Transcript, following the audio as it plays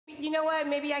you know what?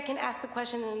 Maybe I can ask the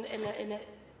question in a.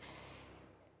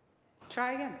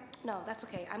 Try again. No, that's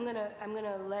okay. I'm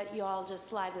gonna let you all just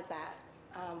slide with that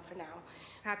for now.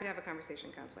 Happy to have a conversation,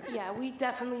 Councilor. Yeah, we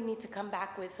definitely need to come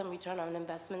back with some return on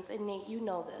investments, and Nate, you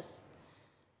know this.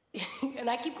 And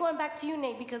I keep going back to you,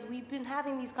 Nate, because we've been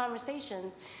having these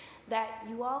conversations that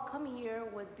you all come here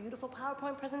with beautiful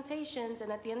PowerPoint presentations,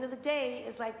 and at the end of the day,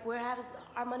 it's like, where has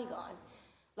our money gone?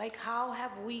 Like, how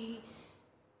have we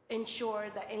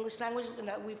ensured that English language, and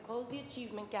that we've closed the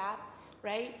achievement gap,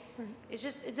 right? It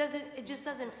just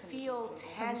doesn't feel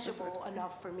tangible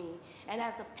enough for me. And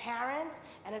as a parent,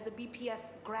 and as a BPS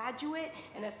graduate,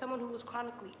 and as someone who was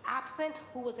chronically absent,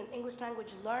 who was an English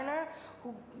language learner,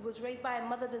 who was raised by a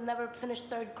mother that never finished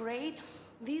 3rd grade,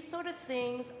 these sort of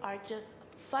things are just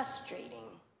frustrating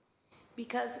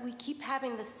because we keep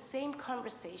having the same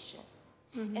conversation.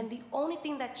 And the only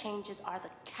thing that changes are the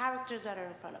characters that are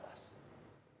in front of us.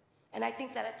 And I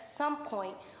think that at some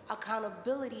point,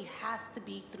 accountability has to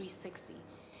be 360.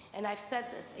 And I've said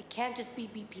this, it can't just be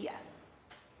BPS.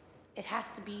 It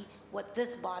has to be what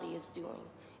this body is doing.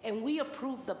 And we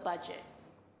approve the budget.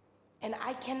 And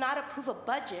I cannot approve a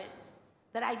budget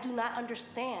that I do not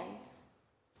understand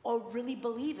or really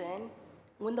believe in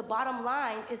when the bottom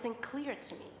line isn't clear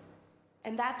to me.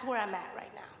 And that's where I'm at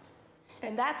right now.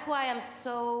 And that's why I'm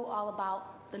so all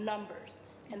about the numbers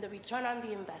and the return on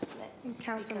the investment. And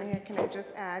Councilor, can I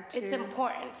just add to? It's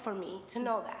important for me to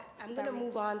know that. I'm gonna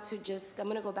move on to I'm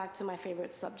gonna go back to my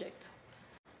favorite subject,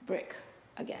 BRIC,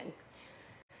 again.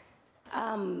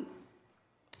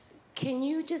 Can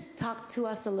you just talk to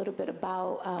us a little bit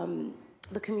about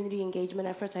the community engagement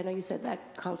efforts? I know you said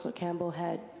that Councilor Campbell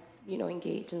had,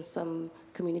 engaged in some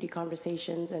community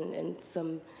conversations and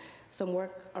some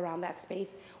work around that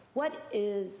space. What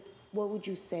would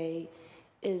you say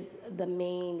is the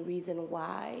main reason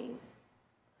why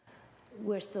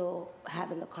we're still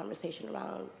having the conversation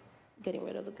around getting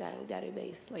rid of the gang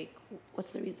database? Like,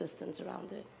 what's the resistance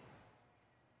around it?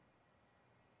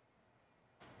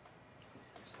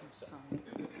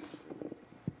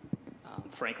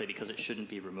 Frankly, because it shouldn't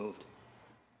be removed.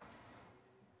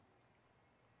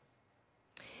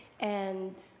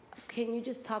 And can you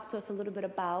just talk to us a little bit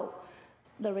about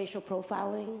the racial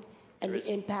profiling and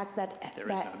the impact the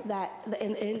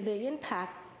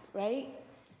impact, right?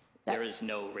 There is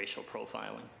no racial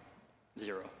profiling.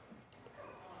 Zero.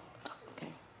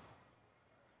 Okay.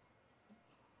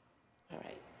 All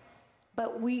right.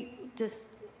 But we just,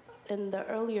 in the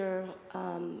earlier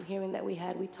hearing that we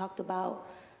had, we talked about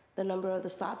the number of the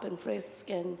stop and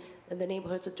frisk and the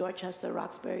neighborhoods of Dorchester,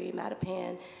 Roxbury,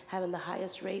 Mattapan having the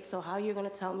highest rate. So how are you going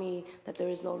to tell me that there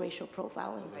is no racial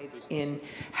profiling? In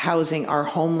housing our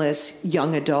homeless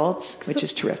young adults, which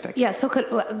is terrific. Yeah, so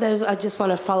I just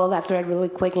want to follow that thread really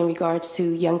quick in regards to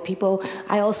young people.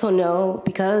 I also know,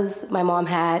 because my mom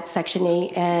had Section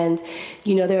 8, and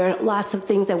there are lots of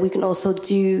things that we can also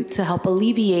do to help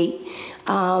alleviate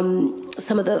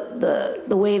some of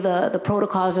the way the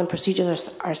protocols and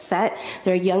procedures are set.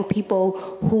 There are young people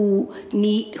who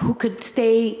could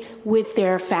stay with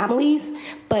their families,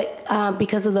 but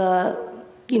because of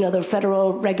the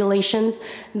federal regulations,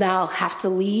 now have to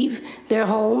leave their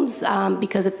homes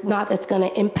because if not, it's going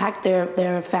to impact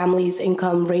their family's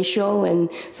income ratio, and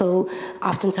so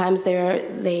oftentimes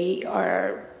they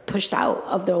are pushed out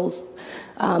of those.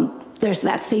 There's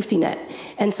that safety net,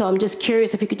 and so I'm just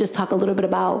curious if you could just talk a little bit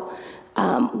about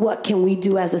what can we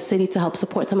do as a city to help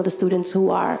support some of the students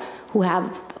who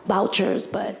have vouchers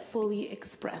but fully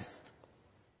expressed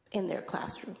in their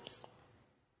classrooms,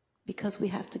 because we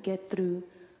have to get through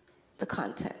the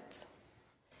content.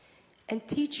 And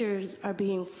teachers are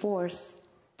being forced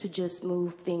to just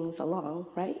move things along,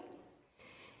 right?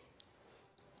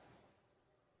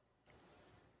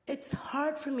 It's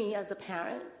hard for me as a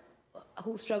parent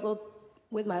who struggled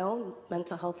with my own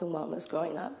mental health and wellness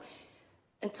growing up,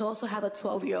 and to also have a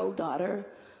 12-year-old daughter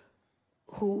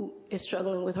who is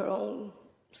struggling with her own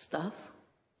stuff,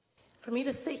 for me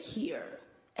to sit here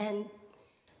and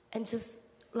just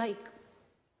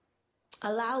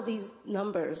allow these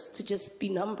numbers to just be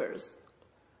numbers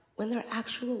when there are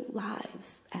actual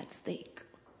lives at stake.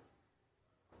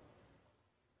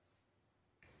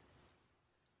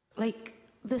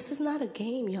 This is not a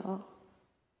game, y'all.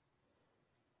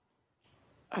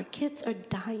 Our kids are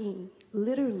dying,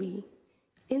 literally,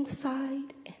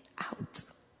 inside and out.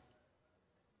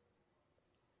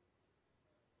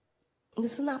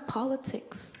 This is not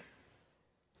politics.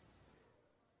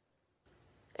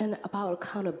 And about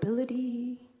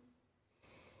accountability,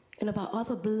 and about all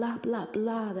the blah, blah,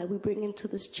 blah that we bring into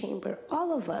this chamber.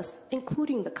 All of us,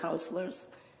 including the counselors.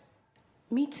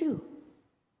 Me too.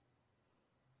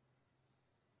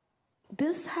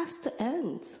 this has to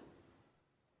end.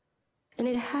 And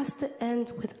it has to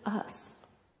end with us.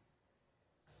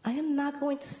 I am not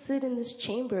going to sit in this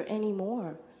chamber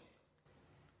anymore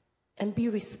and be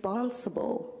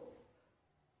responsible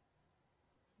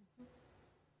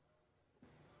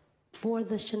for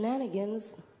the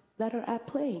shenanigans that are at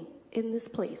play in this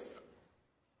place.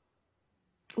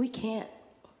 We can't.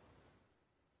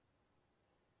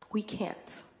 We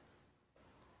can't.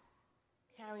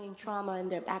 Carrying trauma in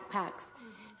their backpacks,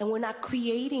 and we're not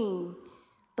creating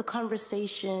the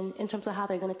conversation in terms of how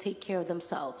they're going to take care of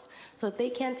themselves. So if they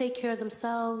can't take care of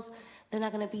themselves, they're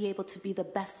not going to be able to be the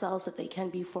best selves that they can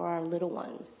be for our little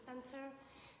ones. Spencer,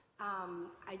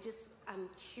 I'm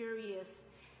curious.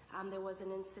 There was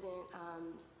an incident,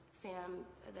 Sam,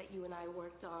 that you and I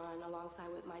worked on alongside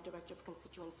with my Director of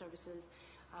Constituent Services,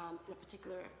 in a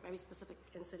particular, very specific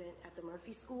incident at the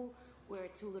Murphy School, where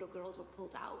 2 little girls were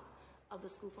pulled out of the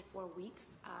school for 4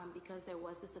 weeks because there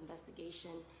was this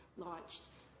investigation launched.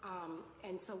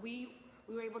 And so we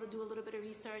were able to do a little bit of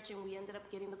research, and we ended up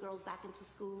getting the girls back into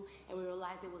school, and we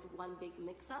realized it was one big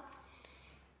mix-up.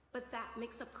 But that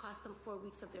mix-up cost them 4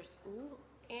 weeks of their school,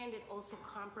 and it also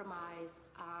compromised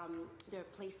their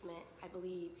placement, I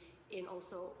believe, in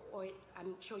also, or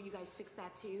I'm sure you guys fixed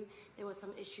that too. There were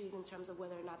some issues in terms of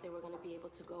whether or not they were going to be able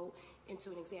to go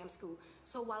into an exam school.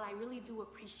 So while I really do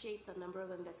appreciate the number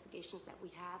of investigations that we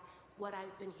have, what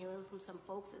I've been hearing from some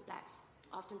folks is that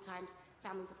oftentimes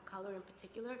families of color in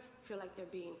particular feel like they're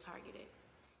being targeted.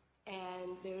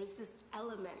 And there's this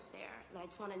element there that I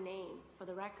just want to name for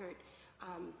the record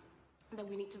that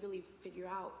we need to really figure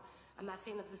out. I'm not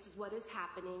saying that this is what is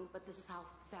happening, but this is how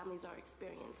families are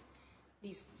experienced,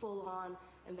 these full-on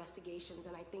investigations.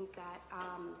 And I think that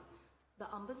the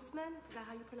ombudsman, is that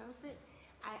how you pronounce it?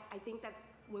 I think that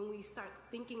when we start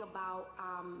thinking about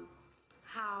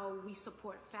how we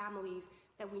support families,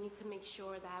 that we need to make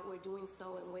sure that we're doing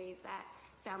so in ways that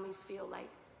families feel like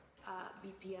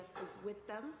BPS is with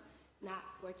them, not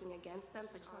working against them.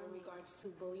 So just in regards to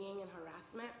bullying and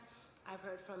harassment, I've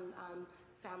heard from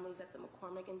families at the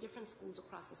McCormick and different schools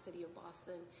across the city of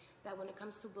Boston that when it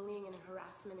comes to bullying and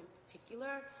harassment in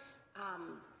particular,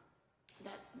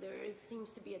 that there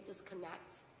seems to be a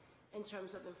disconnect in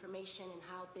terms of information and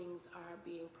how things are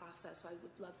being processed. So I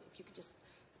would love if you could just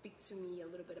speak to me a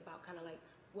little bit about kind of like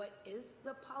what is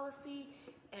the policy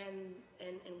and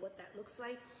what that looks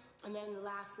like. And then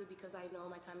lastly, because I know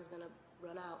my time is going to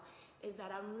run out, is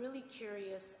that I'm really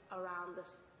curious around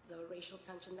the racial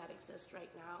tension that exists right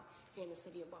now here in the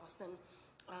city of Boston.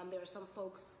 There are some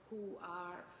folks who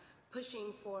are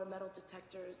pushing for metal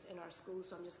detectors in our schools,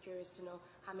 so I'm just curious to know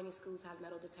how many schools have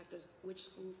metal detectors, which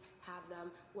schools have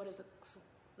them, what is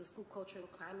the school culture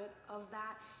and climate of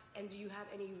that, and do you have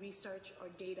any research or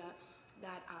data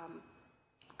that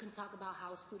can talk about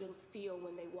how students feel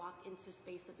when they walk into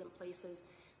spaces and places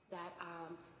that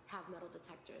have metal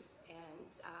detectors, and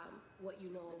what you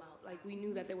know about. Like, we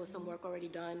knew that there was some work already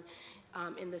done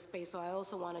in this space, so I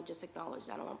also want to just acknowledge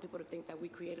that. I don't want people to think that we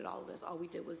created all of this. All we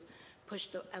did was push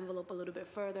the envelope a little bit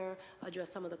further, address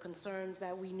some of the concerns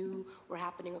that we knew were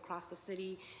happening across the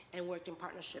city, and worked in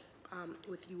partnership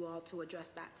with you all to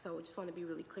address that. So I just want to be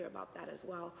really clear about that as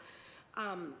well.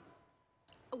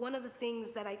 One of the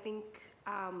things that I think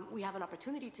we have an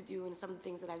opportunity to do, and some of the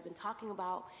things that I've been talking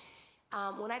about,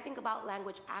 when I think about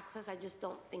language access, I just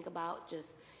don't think about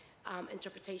just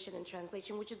interpretation and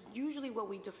translation, which is usually what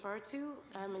we defer to.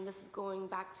 And this is going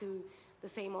back to the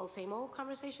same old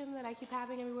conversation that I keep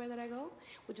having everywhere that I go,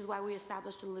 which is why we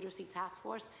established a literacy task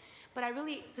force. But I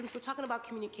really, since we're talking about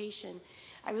communication,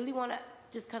 I really want to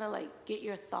just kind of like get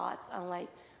your thoughts on like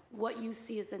what you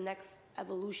see as the next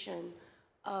evolution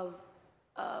of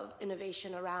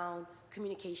innovation around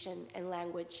communication and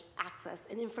language access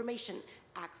and information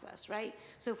access, right?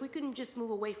 So if we can just move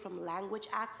away from language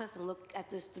access and look at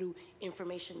this through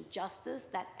information justice,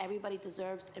 that everybody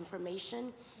deserves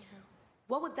information,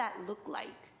 what would that look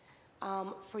like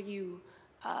for you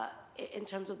in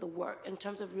terms of the work, in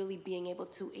terms of really being able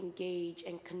to engage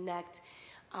and connect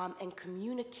and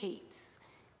communicate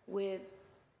with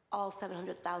all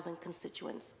 700,000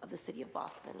 constituents of the city of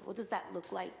Boston? What does that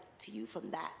look like to you from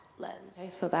that lens?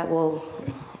 Okay, so that will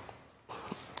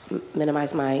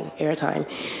minimize my airtime.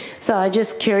 So I'm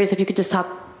just curious if you could just talk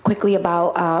quickly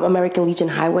about American Legion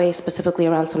Highway, specifically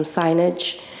around some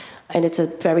signage. And it's a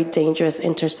very dangerous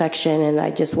intersection, and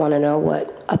I just want to know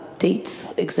what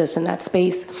updates exist in that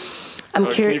space. I'm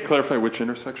Can curious. you clarify which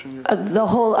intersection you're? The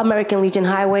whole American Legion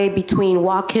Highway between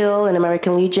Walk Hill and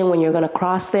American Legion when you're going to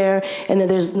cross there, and then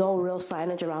there's no real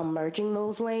signage around merging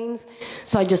those lanes.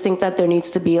 So I just think that there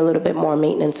needs to be a little bit more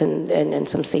maintenance and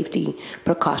some safety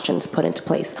precautions put into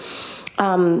place.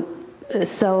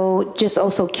 So just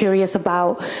also curious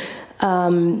about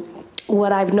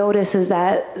what I've noticed is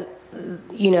that,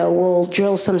 we'll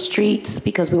drill some streets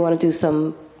because we want to do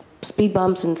some speed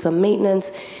bumps and some maintenance,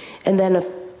 and then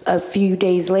a few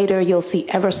days later, you'll see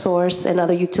Eversource and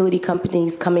other utility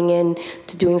companies coming in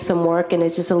to doing some work, and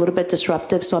it's just a little bit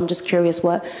disruptive. So I'm just curious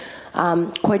what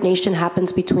coordination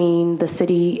happens between the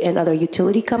city and other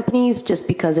utility companies, just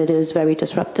because it is very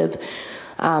disruptive.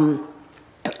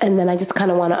 And then I just kind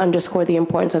of want to underscore the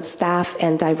importance of staff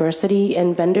and diversity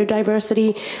and vendor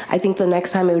diversity. I think the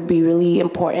next time it would be really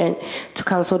important, to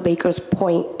Councilor Baker's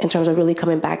point, in terms of really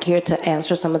coming back here to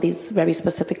answer some of these very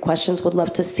specific questions. Would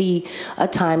love to see a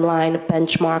timeline,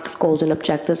 benchmarks, goals and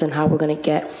objectives, and how we're going to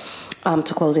get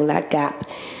to closing that gap.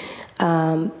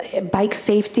 Bike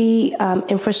safety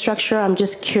infrastructure, I'm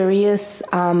just curious.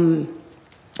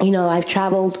 I've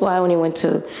traveled, well, I only went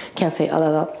to, can't say a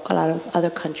lot of other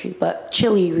countries, but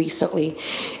Chile recently.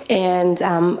 And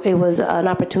it was an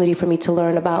opportunity for me to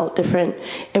learn about different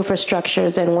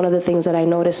infrastructures. And one of the things that I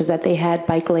noticed is that they had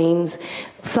bike lanes,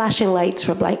 flashing lights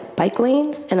for bike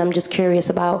lanes. And I'm just curious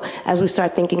about, as we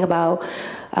start thinking about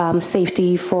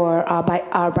safety for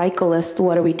our bicyclists,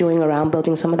 what are we doing around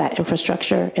building some of that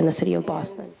infrastructure in the city of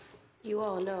Boston? You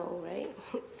all know, right?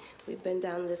 We've been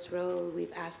down this road.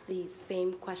 We've asked these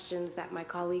same questions that my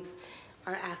colleagues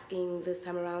are asking this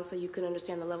time around, so you can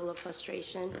understand the level of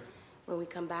frustration when we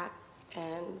come back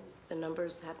and the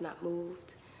numbers have not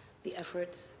moved. The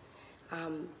efforts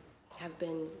have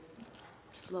been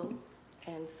slow.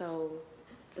 And so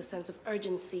the sense of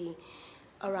urgency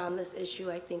around this issue,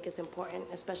 I think, is important,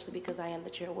 especially because I am the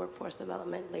chair of workforce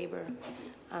development, labor,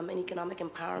 and economic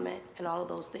empowerment, and all of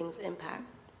those things impact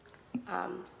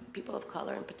people of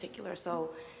color in particular. So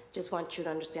just want you to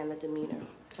understand the demeanor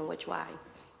in which why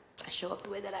I show up the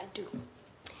way that I do.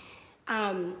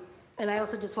 And I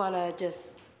also just want to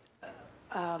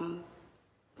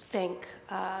thank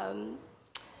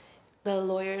the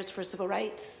lawyers for civil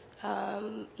rights,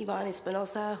 Ivan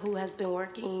Espinosa, who has been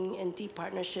working in deep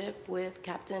partnership with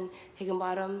Captain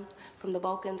Higginbottom from the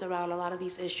Balkans around a lot of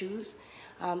these issues,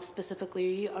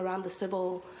 specifically around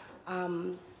the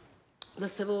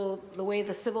way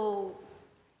the civil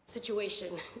situation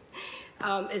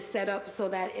is set up, so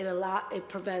that it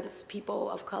prevents people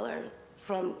of color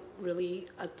from really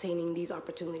obtaining these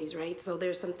opportunities, right? So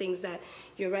there's some things that,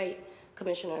 you're right,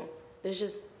 Commissioner, there's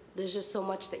just so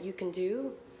much that you can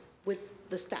do with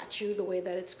the statute, the way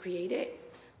that it's created,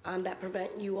 that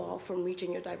prevent you all from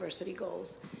reaching your diversity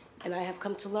goals. And I have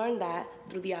come to learn that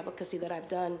through the advocacy that I've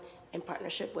done in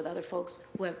partnership with other folks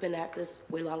who have been at this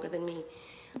way longer than me.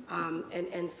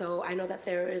 And so I know that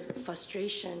there is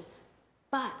frustration,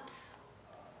 but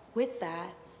with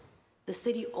that, the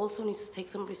city also needs to take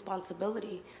some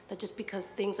responsibility, that just because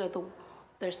things are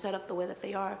they're set up the way that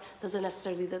they are, doesn't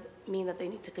necessarily mean that they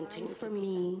need to continue. For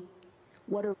me,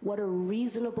 what a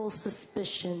reasonable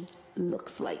suspicion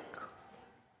looks like.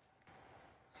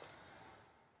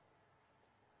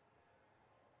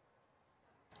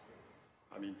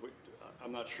 I mean,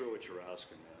 I'm not sure what you're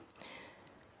asking, man.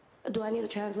 Do I need a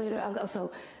translator?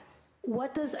 So,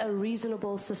 what does a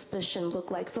reasonable suspicion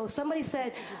look like? So if somebody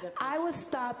said, I was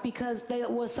stopped because there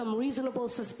was some reasonable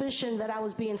suspicion that I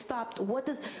was being stopped, what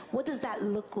does that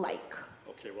look like?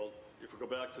 Okay, well, if we go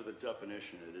back to the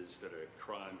definition, it is that a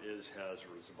crime has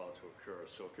or is about to occur.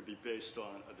 So it could be based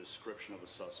on a description of a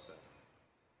suspect.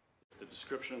 If the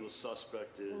description of the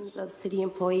suspect is... Of city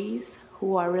employees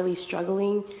who are really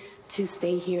struggling to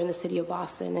stay here in the city of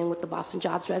Boston, and with the Boston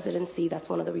Jobs Residency, that's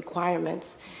one of the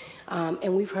requirements.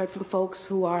 And we've heard from folks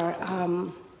who are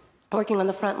working on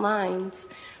the front lines,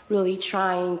 really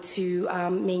trying to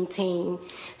maintain.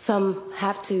 Some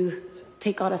have to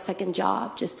take on a second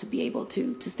job just to be able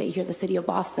to stay here in the city of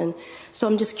Boston. So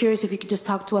I'm just curious if you could just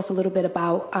talk to us a little bit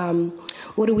about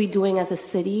what are we doing as a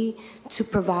city to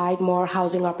provide more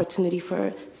housing opportunity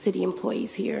for city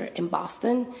employees here in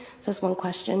Boston? So that's one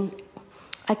question.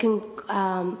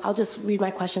 I'll just read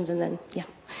my questions and then, yeah.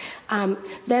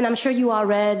 Then I'm sure you all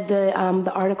read the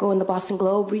article in the Boston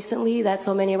Globe recently that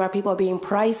so many of our people are being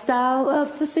priced out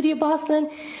of the city of Boston.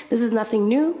 This is nothing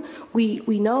new.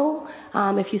 We know,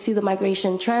 if you see the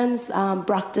migration trends,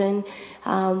 Brockton,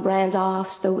 Randolph,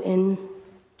 Stoughton,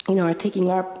 are taking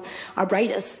our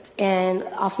brightest. And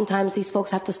oftentimes these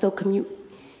folks have to still commute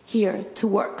here to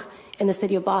work in the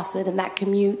city of Boston, and that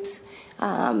commute,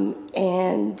 that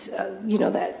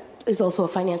is also a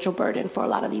financial burden for a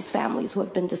lot of these families who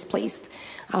have been displaced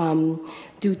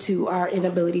due to our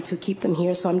inability to keep them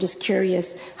here. So I'm just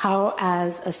curious, how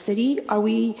as a city are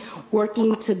we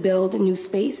working to build a new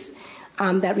space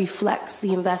that reflects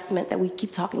the investment that we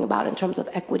keep talking about in terms of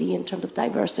equity, in terms of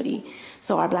diversity,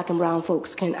 so our Black and brown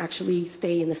folks can actually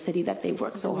stay in the city that they've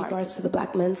worked so hard. In regards to the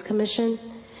Black Men's Commission,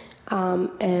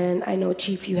 and I know,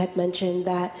 Chief, you had mentioned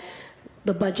that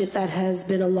the budget that has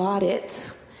been allotted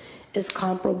is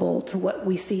comparable to what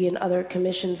we see in other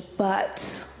commissions,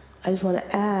 but I just want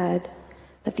to add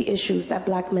that the issues that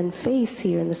Black men face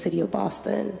here in the city of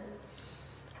Boston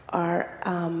are,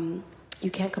 you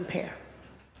can't compare,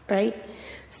 right?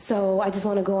 So I just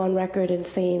want to go on record in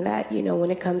saying that, you know,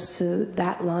 when it comes to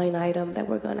that line item, that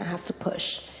we're going to have to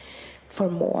push for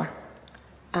more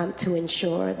to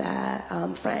ensure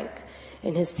that Frank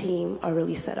and his team are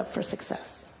really set up for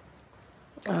success.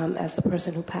 As the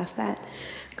person who passed that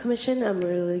commission, I'm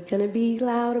really going to be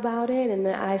loud about it, and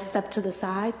I've stepped to the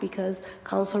side because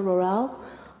Councilor Roel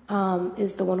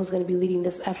is the one who's going to be leading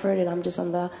this effort, and I'm just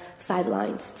on the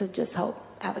sidelines to just help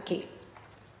advocate.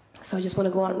 So I just want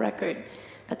to go on record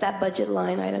that that budget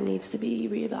line item needs to be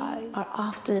revised. Are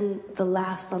often the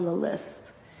last on the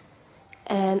list.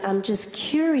 And I'm just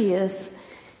curious,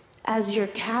 as your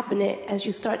cabinet, as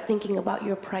you start thinking about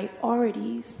your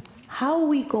priorities, how are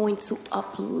we going to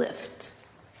uplift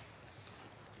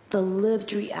the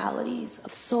lived realities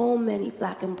of so many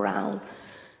Black and brown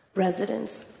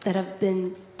residents that have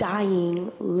been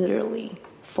dying literally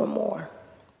for more?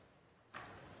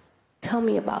 Tell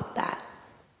me about that.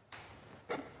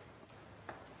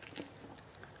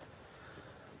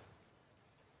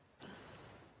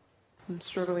 I'm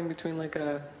struggling between like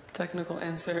a technical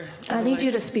answer. I need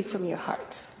you to speak from your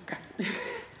heart. Okay.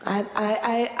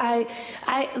 I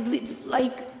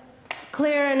like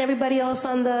Claire and everybody else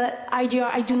on the IGR,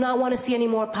 I do not want to see any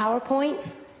more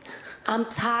PowerPoints. I'm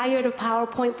tired of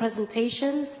PowerPoint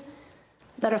presentations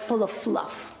that are full of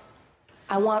fluff.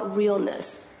 I want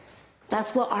realness.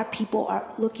 That's what our people are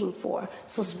looking for.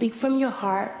 So speak from your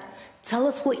heart. Tell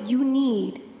us what you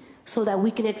need so that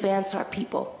we can advance our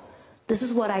people. This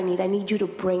is what I need. I need you to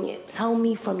bring it. Tell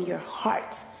me from your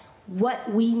heart what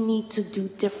we need to do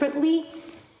differently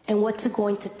and what's it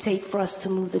going to take for us to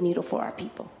move the needle for our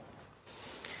people.